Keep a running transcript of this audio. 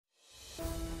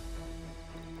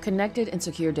Connected and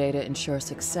secure data ensure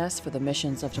success for the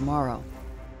missions of tomorrow.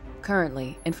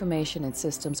 Currently, information and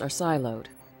systems are siloed,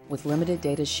 with limited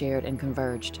data shared and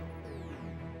converged.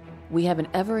 We have an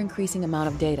ever-increasing amount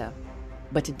of data,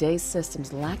 but today's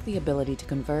systems lack the ability to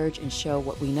converge and show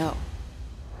what we know,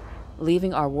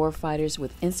 leaving our warfighters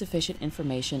with insufficient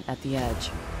information at the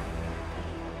edge,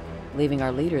 leaving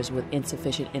our leaders with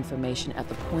insufficient information at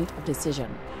the point of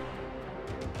decision.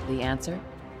 The answer?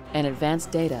 An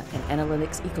advanced data and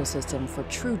analytics ecosystem for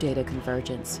true data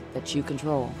convergence that you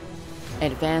control.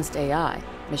 Advanced AI,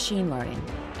 machine learning,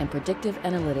 and predictive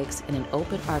analytics in an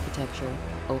open architecture,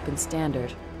 open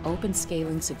standard, open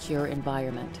scaling secure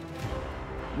environment.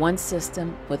 One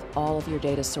system with all of your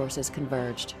data sources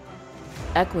converged.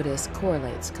 Equitus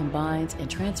correlates, combines, and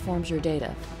transforms your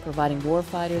data, providing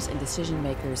warfighters and decision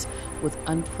makers with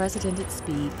unprecedented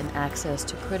speed and access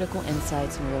to critical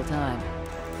insights in real time.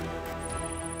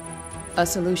 A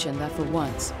solution that, for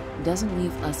once, doesn't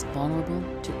leave us vulnerable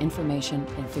to information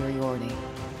inferiority.